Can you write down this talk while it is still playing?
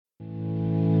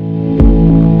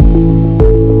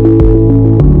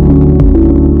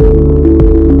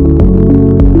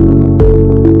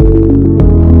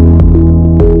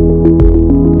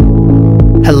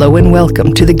and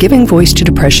welcome to the Giving Voice to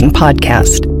Depression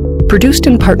podcast, produced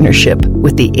in partnership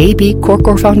with the A.B.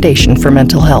 Korkor Foundation for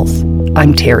Mental Health.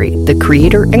 I'm Terry, the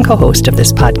creator and co-host of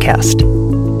this podcast.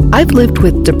 I've lived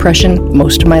with depression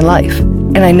most of my life,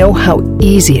 and I know how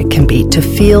easy it can be to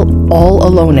feel all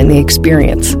alone in the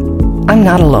experience. I'm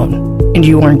not alone, and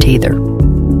you aren't either.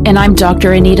 And I'm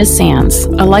Dr. Anita Sands,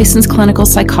 a licensed clinical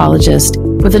psychologist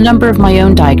with a number of my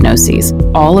own diagnoses,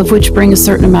 all of which bring a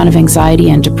certain amount of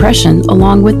anxiety and depression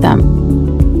along with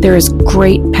them. There is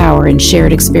great power in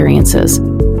shared experiences.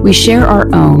 We share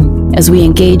our own as we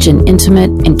engage in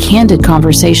intimate and candid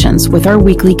conversations with our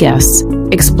weekly guests,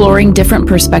 exploring different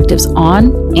perspectives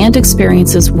on and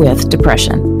experiences with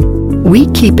depression. We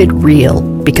keep it real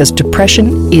because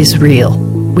depression is real.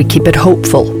 We keep it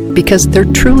hopeful because there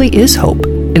truly is hope,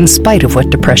 in spite of what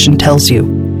depression tells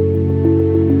you.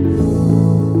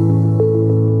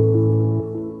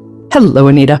 Hello,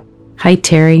 Anita. Hi,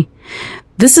 Terry.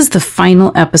 This is the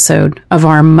final episode of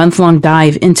our month-long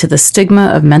dive into the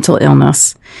stigma of mental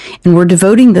illness. And we're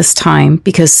devoting this time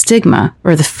because stigma,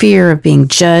 or the fear of being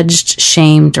judged,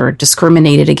 shamed, or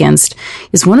discriminated against,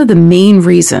 is one of the main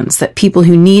reasons that people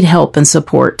who need help and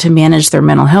support to manage their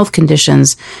mental health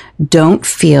conditions don't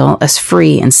feel as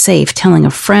free and safe telling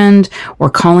a friend or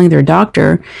calling their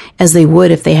doctor as they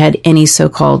would if they had any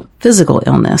so-called physical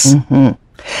illness. Mm-hmm.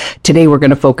 Today, we're going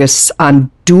to focus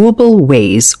on doable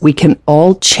ways we can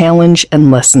all challenge and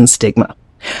lessen stigma.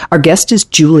 Our guest is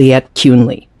Juliette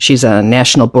Cunley. She's a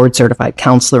national board-certified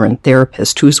counselor and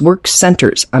therapist whose work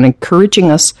centers on encouraging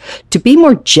us to be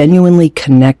more genuinely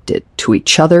connected to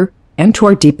each other and to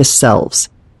our deepest selves.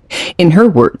 In her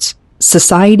words,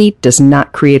 society does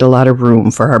not create a lot of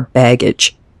room for our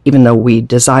baggage, even though we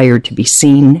desire to be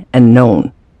seen and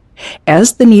known.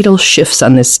 As the needle shifts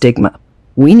on this stigma,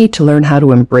 we need to learn how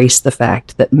to embrace the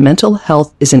fact that mental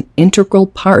health is an integral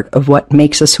part of what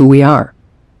makes us who we are.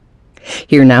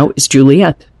 Here now is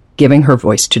Juliette, giving her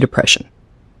voice to depression.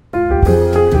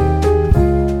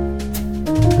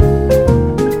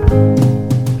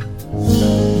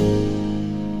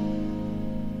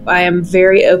 I am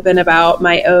very open about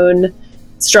my own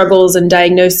struggles and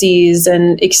diagnoses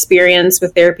and experience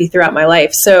with therapy throughout my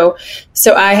life. So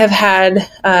I have had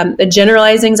a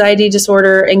generalized anxiety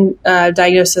disorder and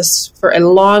diagnosis for a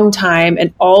long time,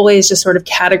 and always just sort of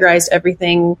categorized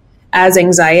everything as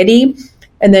anxiety.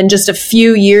 And then just a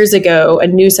few years ago, a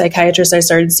new psychiatrist I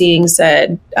started seeing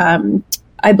said,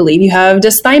 I believe you have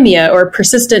dysthymia or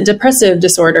persistent depressive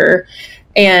disorder.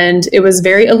 And it was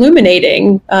very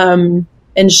illuminating.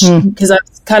 Because I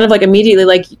was kind of like immediately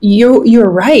like, you're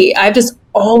right. I've just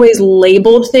always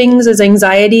labeled things as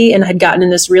anxiety and had gotten in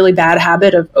this really bad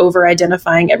habit of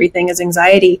over-identifying everything as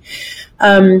anxiety.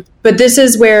 But this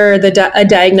is where a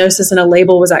diagnosis and a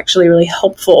label was actually really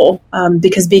helpful,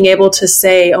 because being able to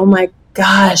say, oh my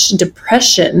gosh,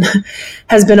 depression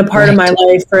has been a part of my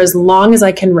life for as long as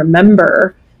I can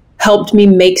remember, helped me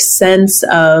make sense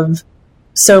of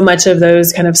so much of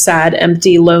those kind of sad,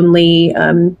 empty, lonely,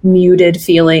 muted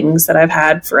feelings that I've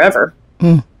had forever.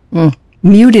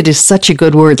 Muted is such a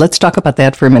good word. Let's talk about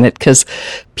that for a minute, because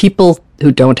people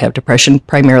who don't have depression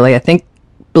primarily, I think,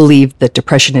 believe that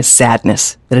depression is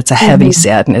sadness, that it's a heavy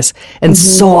sadness. And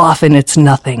so often it's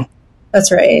nothing.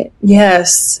 That's right.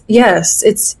 Yes.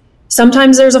 It's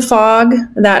sometimes there's a fog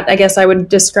that I guess I would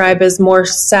describe as more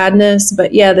sadness.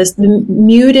 But yeah, the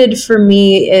muted for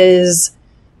me is,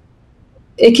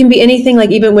 it can be anything, like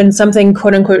even when something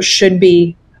quote unquote should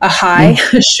be a high,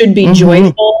 should be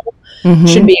joyful,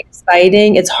 should be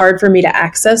exciting. It's hard for me to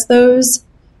access those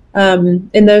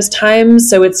in those times.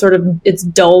 So it's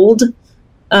dulled.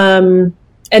 And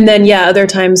then, other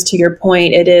times, to your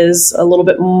point, it is a little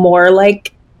bit more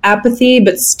like apathy,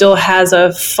 but still has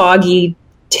a foggy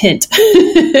tint.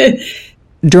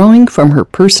 Drawing from her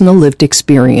personal lived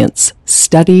experience,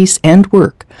 studies, and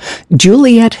work,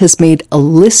 Juliette has made a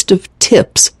list of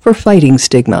tips for fighting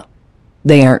stigma.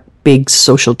 They aren't big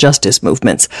social justice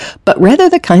movements, but rather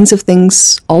the kinds of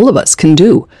things all of us can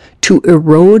do to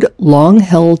erode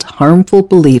long-held harmful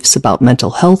beliefs about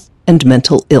mental health and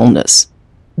mental illness.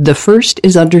 The first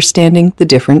is understanding the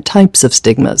different types of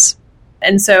stigmas.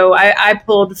 And so I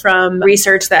pulled from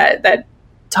research that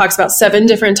talks about 7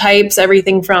 different types,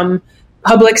 everything from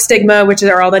public stigma, which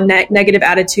are all the negative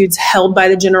attitudes held by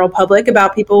the general public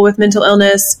about people with mental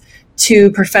illness, to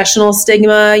professional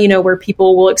stigma, where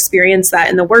people will experience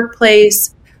that in the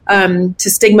workplace, to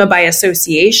stigma by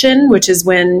association, which is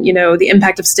when, the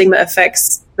impact of stigma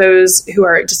affects those who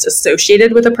are just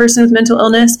associated with a person with mental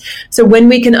illness. So when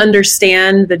we can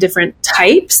understand the different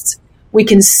types, we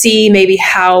can see maybe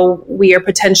how we are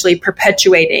potentially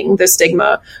perpetuating the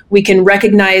stigma. We can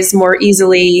recognize more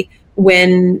easily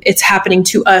when it's happening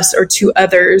to us or to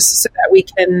others so that we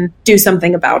can do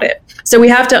something about it. So we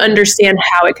have to understand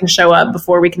how it can show up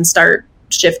before we can start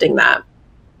shifting that.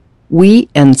 We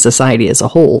and society as a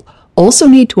whole also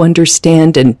need to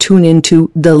understand and tune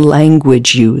into the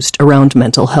language used around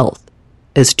mental health.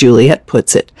 As Juliet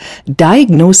puts it,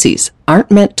 diagnoses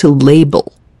aren't meant to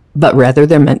label, but rather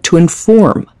they're meant to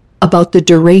inform about the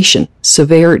duration,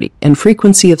 severity, and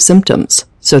frequency of symptoms,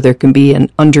 so there can be an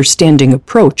understanding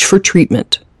approach for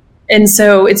treatment. And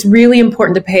so it's really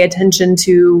important to pay attention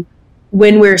to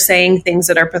when we're saying things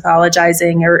that are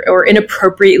pathologizing or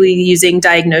inappropriately using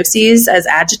diagnoses as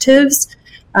adjectives.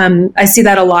 I see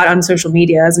that a lot on social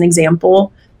media as an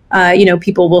example.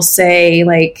 People will say,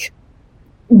 like,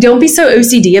 don't be so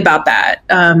OCD about that.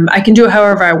 I can do it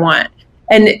however I want.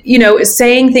 And,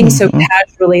 saying things so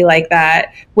casually like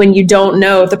that when you don't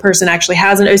know if the person actually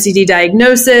has an OCD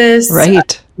diagnosis.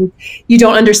 Right. You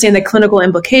don't understand the clinical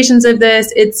implications of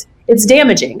this. It's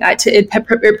damaging. It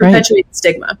perpetuates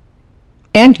stigma.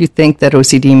 And you think that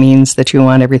OCD means that you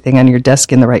want everything on your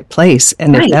desk in the right place.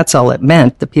 And if that's all it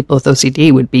meant, the people with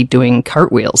OCD would be doing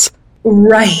cartwheels.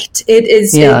 Right. It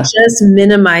is. Yeah. It just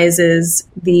minimizes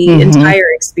the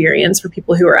entire experience for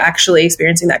people who are actually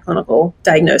experiencing that clinical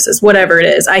diagnosis, whatever it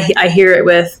is. I hear it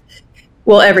with,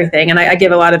 everything. And I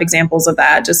give a lot of examples of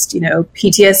that, just,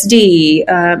 PTSD,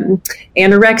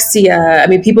 anorexia. I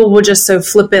mean, people will just so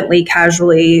flippantly,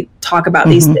 casually talk about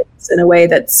these things in a way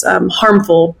that's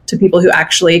harmful to people who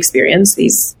actually experience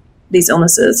these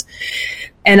illnesses.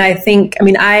 And I think,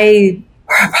 I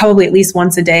probably at least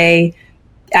once a day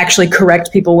actually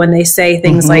correct people when they say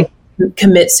things like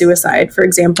commit suicide, for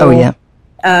example. Oh, yeah.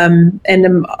 I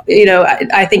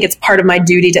think it's part of my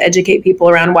duty to educate people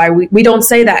around why we don't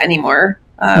say that anymore.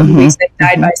 We say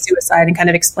died by suicide and kind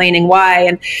of explaining why.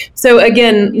 And so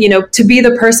again, to be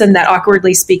the person that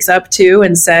awkwardly speaks up to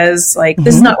and says, like,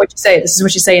 this is not what you say, this is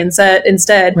what you say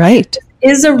instead. Right.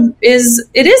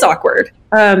 It is awkward.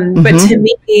 But to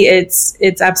me,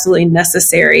 it's absolutely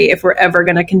necessary if we're ever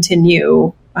going to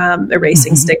continue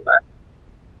erasing stigma.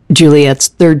 Juliet's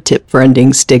third tip for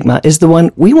ending stigma is the one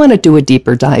we want to do a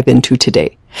deeper dive into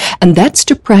today, and that's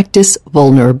to practice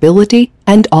vulnerability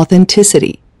and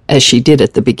authenticity, as she did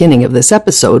at the beginning of this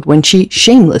episode when she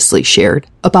shamelessly shared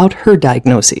about her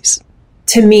diagnoses.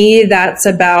 To me, that's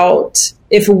about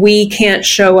if we can't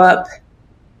show up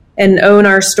and own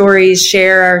our stories,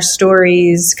 share our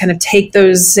stories, kind of take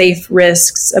those safe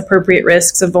risks, appropriate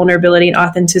risks of vulnerability and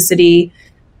authenticity,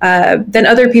 then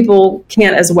other people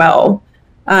can't as well.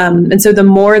 And so the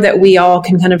more that we all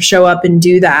can kind of show up and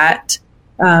do that,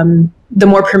 the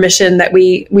more permission that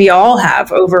we all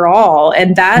have overall.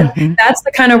 And that's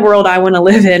the kind of world I want to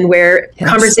live in, where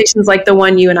conversations like the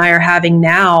one you and I are having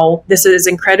now, this is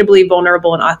incredibly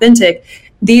vulnerable and authentic.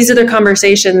 These are the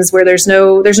conversations where there's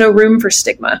no room for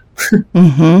stigma,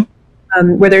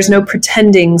 where there's no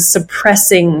pretending,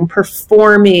 suppressing,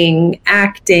 performing,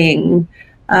 acting.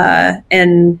 So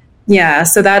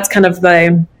that's kind of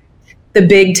the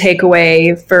big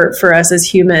takeaway for us as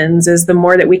humans, is the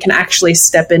more that we can actually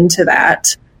step into that,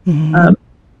 then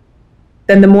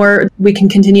the more we can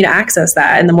continue to access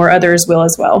that, and the more others will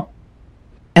as well.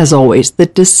 As always, the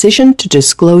decision to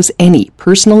disclose any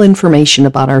personal information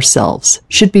about ourselves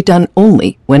should be done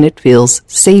only when it feels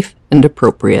safe and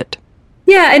appropriate.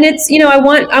 Yeah, and it's, I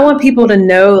want people to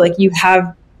know, like, you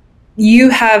have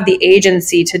the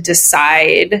agency to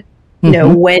decide,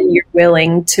 when you're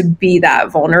willing to be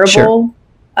that vulnerable.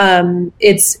 Sure.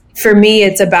 For me,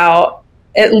 it's about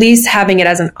at least having it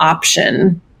as an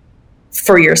option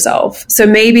for yourself. So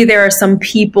maybe there are some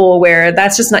people where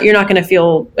that's just you're not going to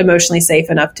feel emotionally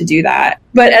safe enough to do that.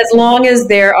 But as long as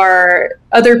there are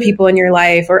other people in your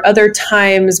life or other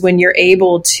times when you're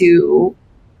able to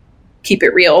keep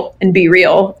it real and be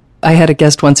real. I had a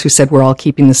guest once who said we're all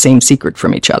keeping the same secret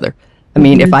from each other. I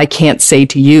mean, if I can't say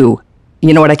to you,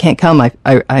 you know what, I can't come,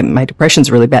 my depression's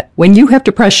really bad. When you have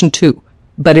depression too.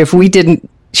 But if we didn't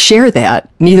share that,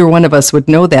 neither one of us would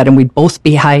know that, and we'd both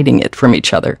be hiding it from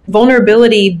each other.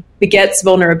 Vulnerability begets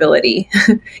vulnerability,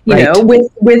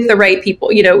 with the right people.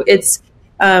 It's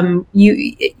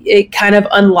it kind of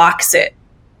unlocks it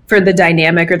for the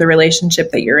dynamic or the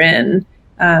relationship that you're in,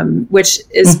 which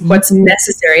is what's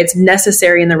necessary. It's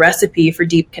necessary in the recipe for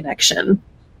deep connection.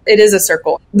 It is a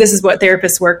circle. This is what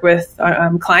therapists work with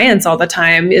clients all the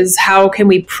time, is how can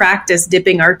we practice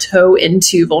dipping our toe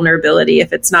into vulnerability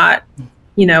if it's not,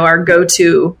 our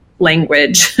go-to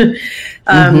language.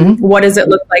 What does it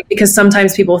look like? Because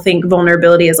sometimes people think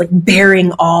vulnerability is like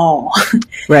bearing all.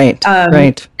 Right.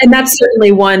 Right. And that's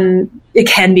certainly it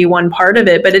can be one part of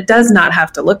it, but it does not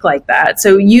have to look like that.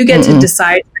 So you get to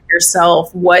decide for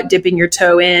yourself what dipping your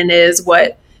toe in is,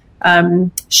 what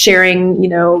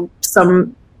sharing,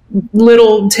 some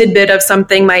little tidbit of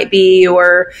something might be,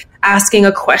 or asking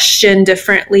a question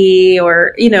differently,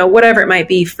 or, whatever it might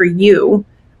be for you.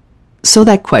 So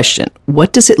that question,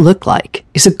 what does it look like,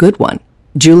 is a good one.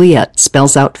 Juliet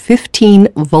spells out 15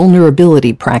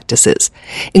 vulnerability practices,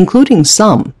 including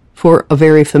some for a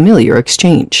very familiar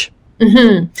exchange.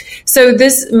 So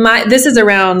this is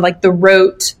around like the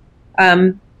rote,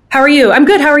 how are you? I'm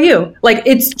good. How are you? Like,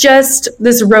 it's just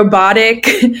this robotic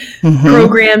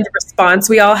programmed response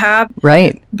we all have.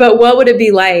 Right. But what would it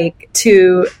be like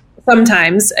to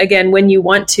sometimes, again, when you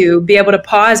want to be able to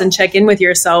pause and check in with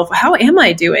yourself, how am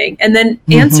I doing? And then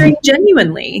answering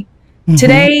genuinely.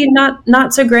 Today,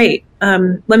 not so great.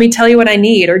 Let me tell you what I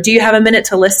need. Or do you have a minute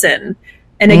to listen?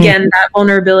 And again, that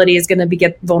vulnerability is going to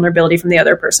get vulnerability from the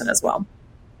other person as well.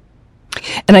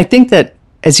 And I think that,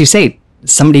 as you say,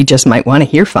 somebody just might want to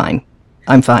hear fine.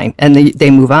 I'm fine. And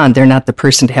they move on. They're not the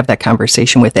person to have that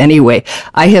conversation with anyway.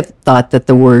 I have thought that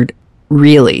the word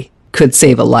really could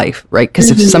save a life, right? Because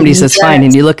if somebody says fine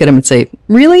and you look at them and say,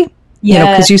 really?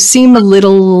 Yeah. Because you seem a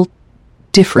little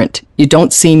different. You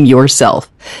don't seem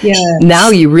yourself. Yeah. Now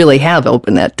you really have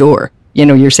opened that door.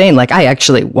 You're saying like, I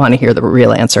actually want to hear the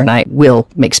real answer and I will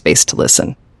make space to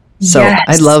listen. So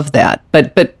I love that.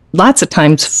 But lots of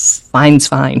times fine's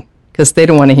fine because they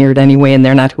don't want to hear it anyway and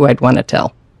they're not who I'd want to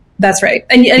tell. That's right.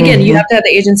 And again, you have to have the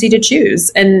agency to choose.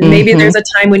 And maybe there's a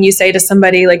time when you say to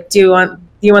somebody like, do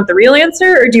you want the real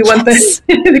answer or do you want the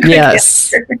quick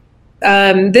answer?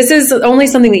 This is only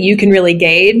something that you can really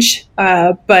gauge.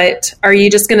 But are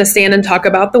you just going to stand and talk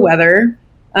about the weather?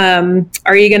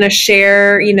 Are you going to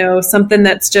share, something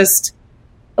that's just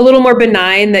a little more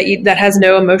benign that has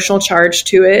no emotional charge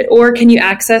to it? Or can you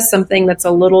access something that's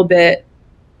a little bit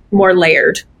more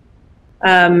layered?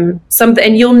 And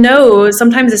you'll know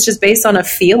sometimes it's just based on a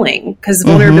feeling, because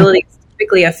vulnerability is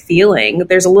typically a feeling.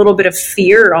 There's a little bit of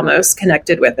fear almost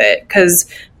connected with it because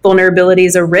vulnerability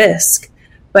is a risk.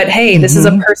 But hey, this is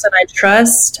a person I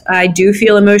trust. I do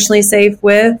feel emotionally safe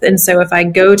with. And so if I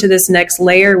go to this next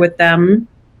layer with them,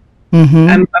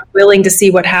 I'm willing to see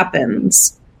what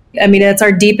happens. I mean, it's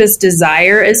our deepest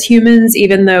desire as humans,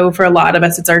 even though for a lot of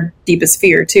us, it's our deepest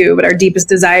fear too. But our deepest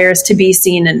desire is to be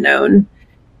seen and known.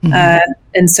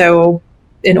 And so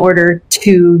in order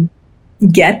to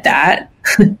get that,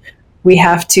 we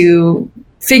have to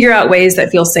figure out ways that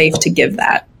feel safe to give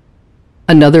that.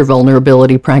 Another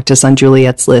vulnerability practice on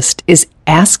Juliet's list is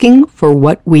asking for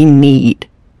what we need,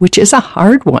 which is a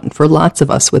hard one for lots of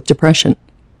us with depression.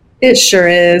 It sure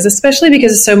is, especially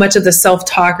because so much of the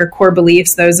self-talk or core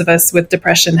beliefs those of us with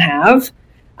depression have.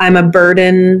 I'm a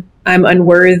burden. I'm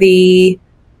unworthy.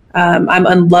 I'm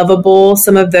unlovable.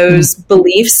 Some of those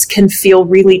beliefs can feel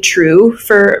really true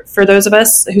for those of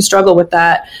us who struggle with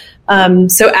that.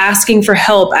 So asking for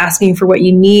help, asking for what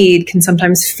you need can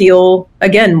sometimes feel,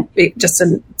 again,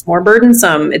 it's more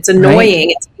burdensome. It's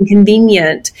annoying. It's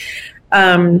inconvenient.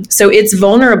 So it's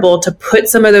vulnerable to put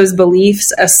some of those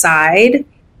beliefs aside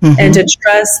and to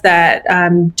trust that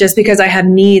just because I have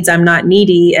needs, I'm not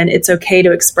needy, and it's okay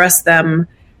to express them.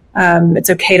 It's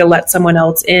okay to let someone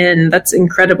else in. That's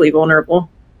incredibly vulnerable.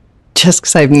 Just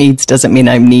because I have needs doesn't mean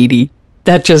I'm needy.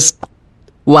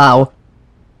 Wow.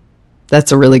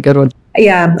 That's a really good one.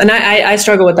 Yeah. And I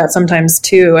struggle with that sometimes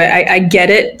too. I get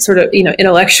it sort of,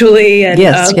 intellectually and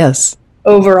yes.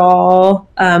 overall.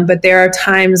 But there are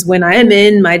times when I am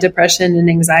in my depression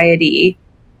and anxiety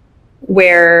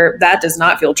where that does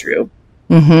not feel true.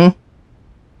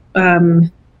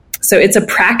 So it's a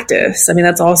practice. I mean,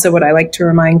 that's also what I like to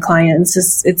remind clients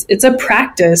is it's a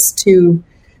practice to,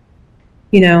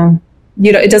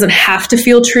 it doesn't have to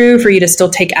feel true for you to still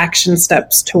take action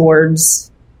steps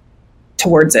towards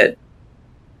it.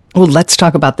 Well, let's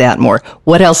talk about that more.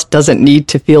 What else doesn't need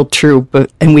to feel true,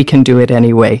 and we can do it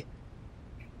anyway?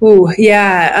 Ooh,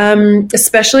 yeah.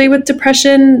 Especially with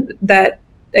depression, that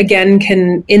again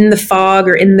can, in the fog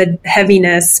or in the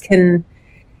heaviness, can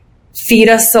feed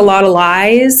us a lot of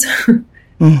lies.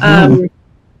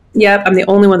 Yep, I'm the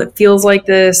only one that feels like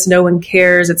this. No one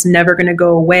cares. It's never going to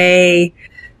go away.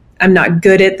 I'm not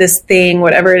good at this thing,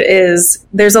 whatever it is.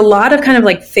 There's a lot of kind of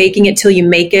like faking it till you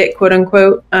make it, quote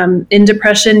unquote, in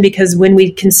depression, because when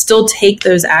we can still take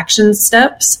those action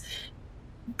steps,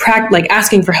 like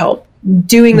asking for help,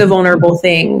 doing the vulnerable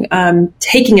thing,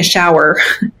 taking a shower,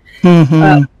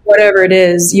 whatever it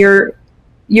is, your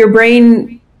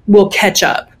brain will catch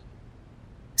up.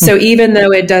 So even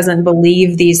though it doesn't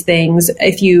believe these things,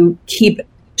 if you keep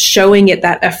showing it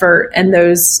that effort and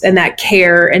that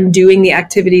care and doing the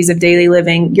activities of daily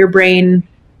living, your brain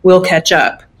will catch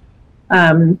up.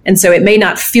 And so it may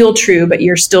not feel true, but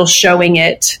you're still showing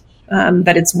it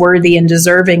that it's worthy and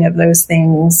deserving of those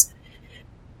things.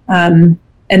 And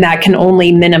that can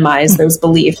only minimize those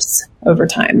beliefs over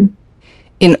time.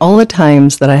 In all the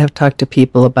times that I have talked to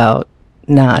people about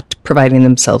not providing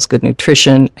themselves good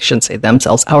nutrition, I shouldn't say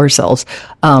themselves, ourselves,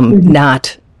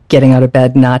 not getting out of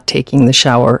bed, not taking the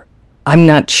shower, I'm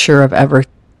not sure I've ever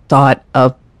thought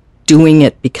of doing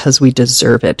it because we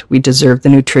deserve it. We deserve the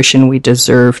nutrition. We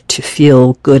deserve to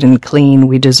feel good and clean.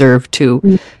 We deserve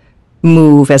to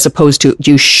move, as opposed to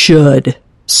you should,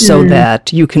 so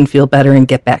that you can feel better and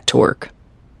get back to work.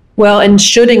 Well, and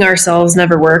shoulding ourselves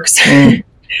never works.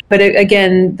 But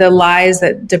again, the lies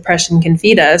that depression can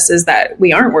feed us is that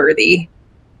we aren't worthy.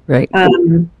 Right.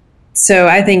 So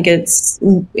I think it's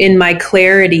in my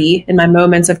clarity, in my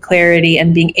moments of clarity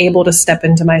and being able to step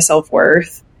into my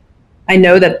self-worth, I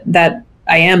know that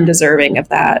I am deserving of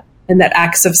that, and that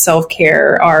acts of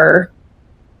self-care are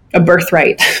a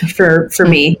birthright for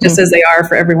me, just as they are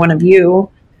for every one of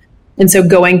you. And so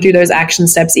going through those action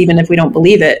steps, even if we don't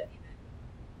believe it,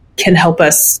 can help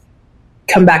us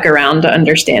come back around to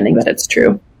understanding that it's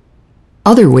true.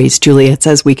 Other ways Juliet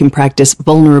says we can practice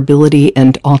vulnerability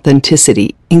and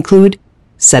authenticity include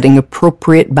setting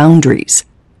appropriate boundaries,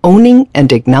 owning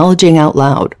and acknowledging out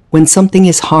loud when something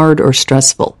is hard or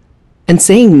stressful, and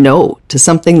saying no to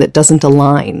something that doesn't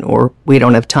align or we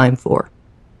don't have time for.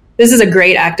 This is a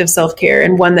great act of self-care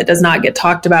and one that does not get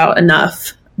talked about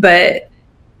enough. But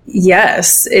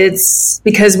yes, it's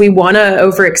because we want to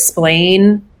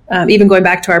over-explain. Even going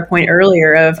back to our point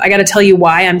earlier of, I got to tell you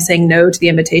why I'm saying no to the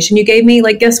invitation you gave me.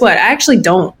 Like, guess what? I actually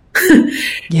don't.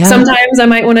 Yeah. Sometimes I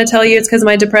might want to tell you it's because of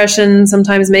my depression,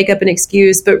 sometimes make up an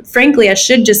excuse, but frankly, I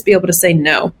should just be able to say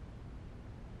no.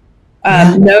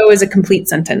 No is a complete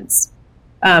sentence.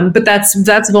 But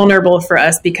that's vulnerable for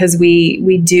us because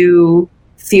we do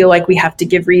feel like we have to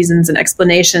give reasons and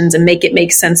explanations and make it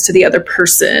make sense to the other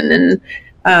person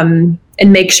and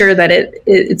make sure that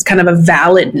it's kind of a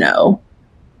valid no.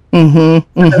 The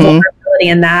vulnerability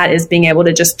in that is being able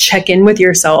to just check in with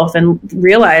yourself and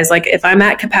realize, like, if I'm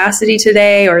at capacity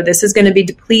today, or this is going to be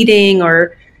depleting,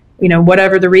 or,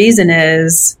 whatever the reason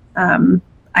is,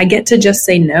 I get to just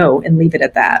say no and leave it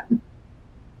at that.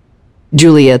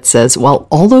 Juliet says, while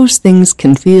all those things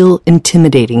can feel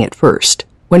intimidating at first,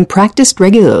 when practiced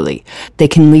regularly, they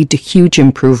can lead to huge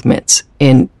improvements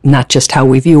in not just how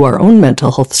we view our own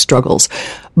mental health struggles,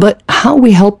 but how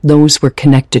we help those we're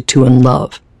connected to and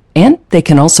love. And they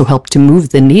can also help to move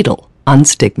the needle on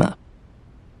stigma.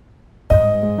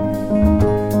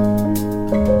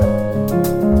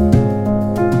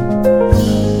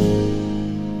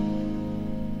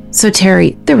 So,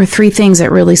 Terry, there were 3 things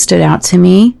that really stood out to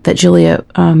me that Julia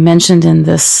mentioned in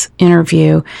this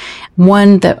interview.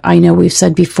 One that I know we've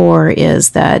said before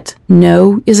is that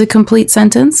no is a complete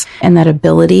sentence, and that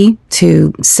ability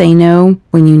to say no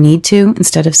when you need to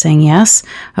instead of saying yes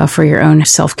for your own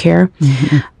self-care.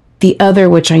 Mm-hmm. The other,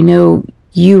 which I know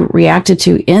you reacted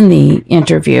to in the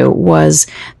interview, was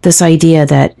this idea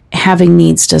that having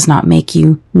needs does not make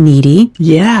you needy.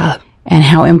 Yeah. And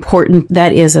how important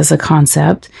that is as a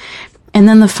concept. And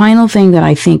then the final thing that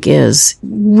I think is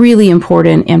really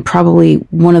important, and probably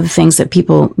one of the things that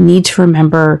people need to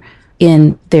remember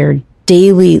in their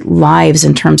daily lives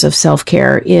in terms of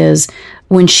self-care, is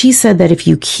when she said that if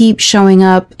you keep showing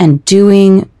up and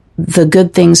doing the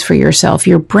good things for yourself,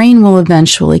 your brain will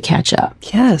eventually catch up.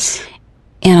 Yes.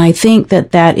 And I think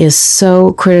that is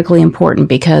so critically important,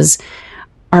 because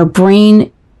our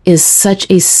brain is such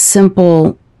a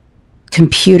simple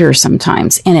computer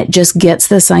sometimes, and it just gets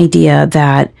this idea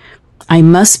that I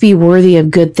must be worthy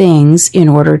of good things in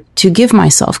order to give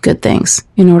myself good things,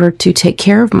 in order to take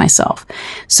care of myself.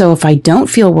 So if I don't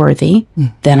feel worthy,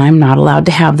 then I'm not allowed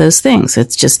to have those things.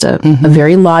 It's just a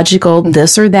very logical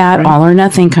this or that, right, all or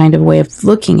nothing kind of way of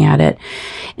looking at it.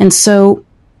 And so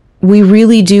we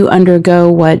really do undergo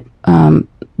what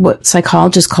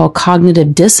psychologists call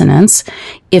cognitive dissonance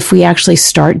if we actually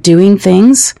start doing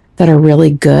things that are really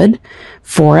good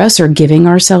for us, or giving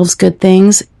ourselves good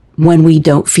things when we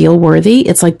don't feel worthy.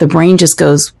 It's like the brain just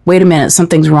goes, wait a minute,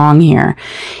 something's wrong here.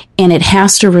 And it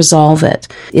has to resolve it.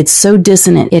 It's so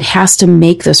dissonant. It has to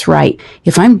make this right.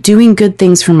 If I'm doing good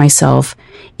things for myself,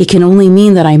 it can only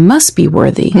mean that I must be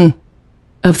worthy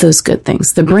of those good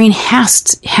things. The brain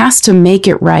has to make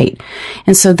it right.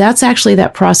 And so that's actually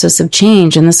that process of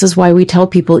change. And this is why we tell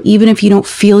people, even if you don't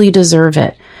feel you deserve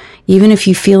it, even if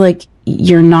you feel like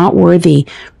you're not worthy,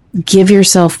 Give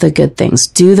yourself the good things.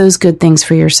 Do those good things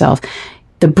for yourself.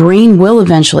 The brain will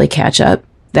eventually catch up.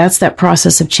 That's that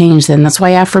process of change then. That's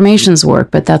why affirmations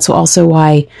work, but that's also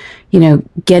why,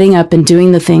 getting up and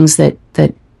doing the things that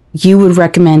you would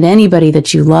recommend anybody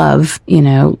that you love,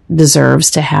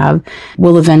 deserves to have,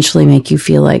 will eventually make you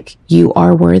feel like you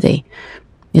are worthy.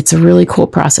 It's a really cool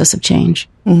process of change.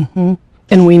 Mm-hmm.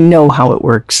 And we know how it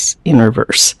works in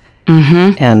reverse.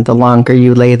 Mm-hmm. And the longer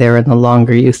you lay there and the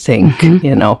longer you think,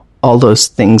 all those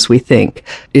things we think,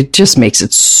 it just makes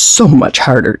it so much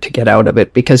harder to get out of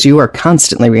it because you are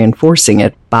constantly reinforcing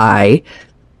it by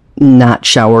not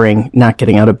showering, not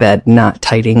getting out of bed, not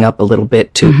tidying up a little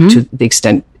bit to the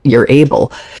extent you're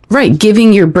able. Right.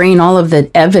 Giving your brain all of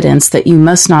the evidence that you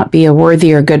must not be a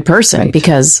worthy or good person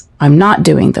because I'm not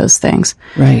doing those things.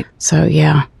 Right. So,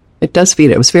 yeah. It does feed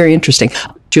it. It was very interesting.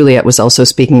 Juliet was also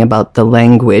speaking about the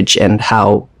language and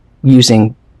how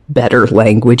using better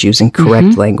language, using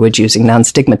correct language, using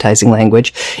non-stigmatizing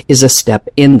language is a step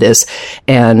in this.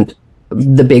 And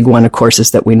the big one, of course,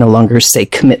 is that we no longer say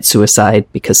commit suicide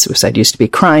because suicide used to be a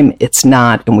crime. It's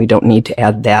not. And we don't need to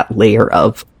add that layer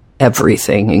of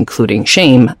everything, including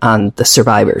shame, on the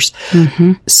survivors.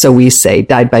 So we say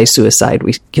died by suicide.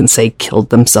 We can say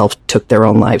killed themselves, took their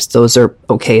own lives. Those are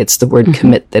okay. It's the word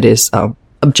commit that is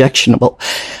objectionable.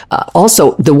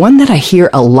 Also, the one that I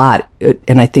hear a lot,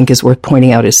 and I think is worth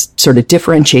pointing out, is sort of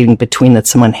differentiating between that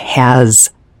someone has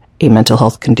a mental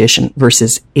health condition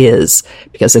versus is.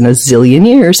 Because in a zillion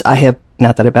years, I have,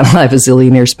 not that I've been alive a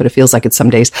zillion years, but it feels like it some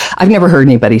days, I've never heard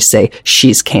anybody say,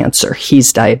 she's cancer,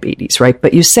 he's diabetes, right?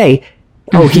 But you say,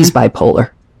 oh, he's bipolar,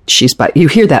 you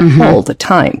hear that all the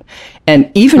time.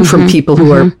 And even from people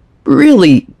who are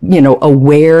really,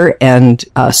 aware and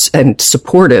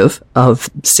supportive of,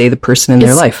 say, the person in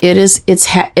their life.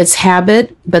 It's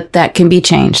habit, but that can be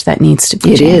changed. That needs to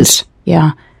be changed. It is.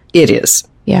 Yeah. It is.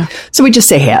 Yeah. So we just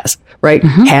say has, right?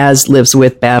 Has, lives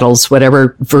with, battles,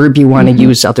 whatever verb you want to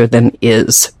use other than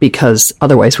is, because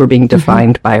otherwise we're being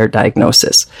defined by our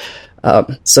diagnosis.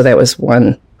 So that was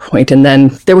one point. And then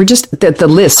there were just the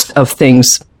list of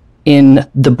things in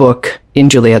the book, in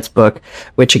Juliet's book,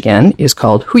 which again is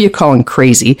called Who You Callin'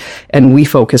 Crazy. And we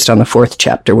focused on the 4th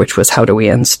chapter, which was How Do We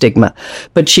End Stigma?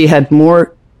 But she had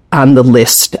more on the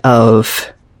list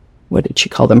of, what did she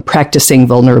call them? Practicing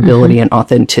vulnerability and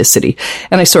authenticity.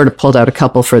 And I sort of pulled out a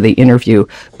couple for the interview.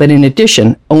 But in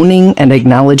addition, owning and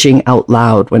acknowledging out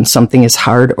loud when something is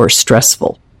hard or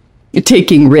stressful.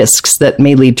 Taking risks that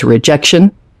may lead to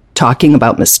rejection, talking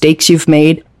about mistakes you've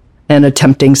made, and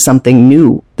attempting something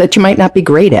new that you might not be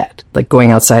great at, like going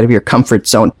outside of your comfort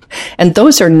zone. And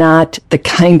those are not the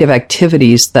kind of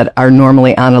activities that are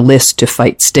normally on a list to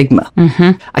fight stigma.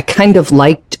 I kind of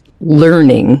liked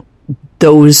learning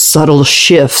those subtle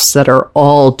shifts that are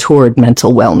all toward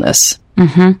mental wellness.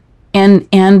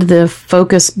 And the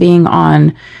focus being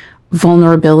on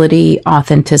vulnerability,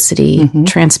 authenticity,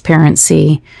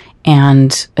 transparency,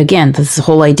 and again, this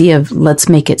whole idea of let's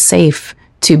make it safe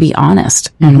to be honest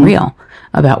and real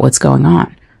about what's going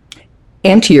on.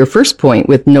 And to your first point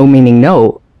with no meaning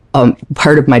no,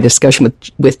 part of my discussion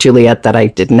with Juliet that I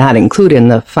did not include in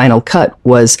the final cut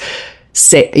was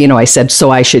I said, so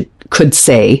I could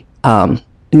say,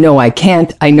 no, I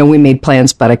can't. I know we made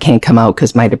plans, but I can't come out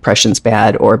because my depression's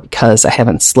bad or because I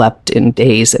haven't slept in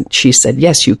days. And she said,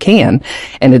 yes, you can.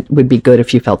 And it would be good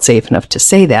if you felt safe enough to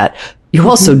say that. You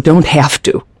also don't have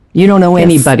to. You don't owe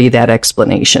anybody that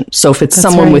explanation. So if it's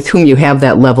someone with whom you have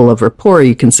that level of rapport,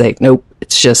 you can say, nope,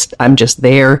 I'm just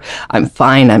there. I'm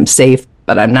fine. I'm safe,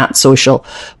 but I'm not social.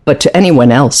 But to anyone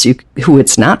else who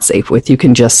it's not safe with, you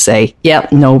can just say, yeah,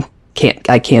 no,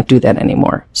 I can't do that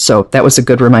anymore. So that was a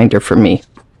good reminder for me.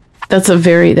 That's a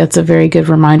very good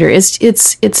reminder.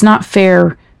 It's not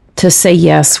fair to say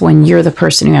yes when you're the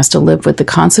person who has to live with the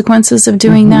consequences of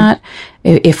doing that,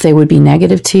 if they would be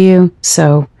negative to you.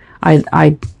 So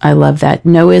I love that.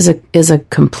 No is a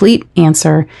complete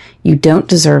answer. You don't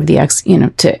deserve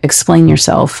to explain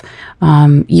yourself.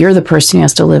 You're the person who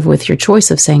has to live with your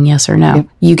choice of saying yes or no. Yep.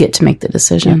 You get to make the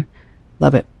decision. Yep.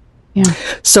 Love it. Yeah.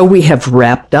 So we have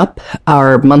wrapped up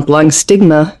our month-long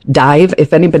stigma dive.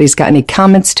 If anybody's got any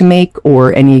comments to make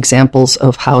or any examples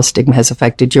of how stigma has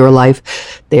affected your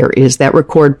life, there is that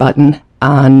record button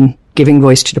on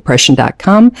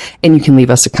givingvoicetodepression.com, and you can leave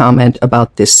us a comment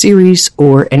about this series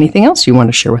or anything else you want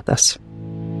to share with us.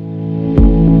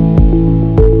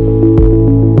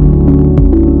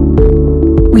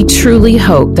 We truly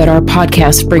hope that our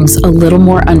podcast brings a little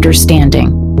more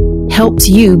understanding, helps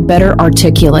you better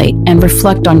articulate and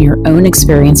reflect on your own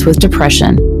experience with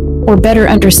depression, or better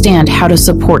understand how to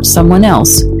support someone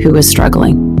else who is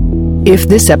struggling. If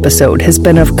this episode has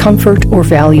been of comfort or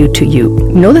value to you,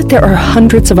 know that there are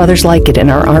hundreds of others like it in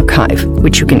our archive,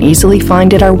 which you can easily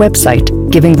find at our website,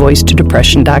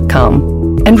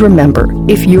 givingvoicetodepression.com. And remember,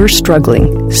 if you're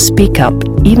struggling, speak up,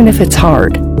 even if it's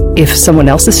hard. If someone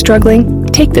else is struggling,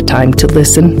 take the time to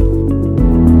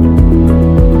listen.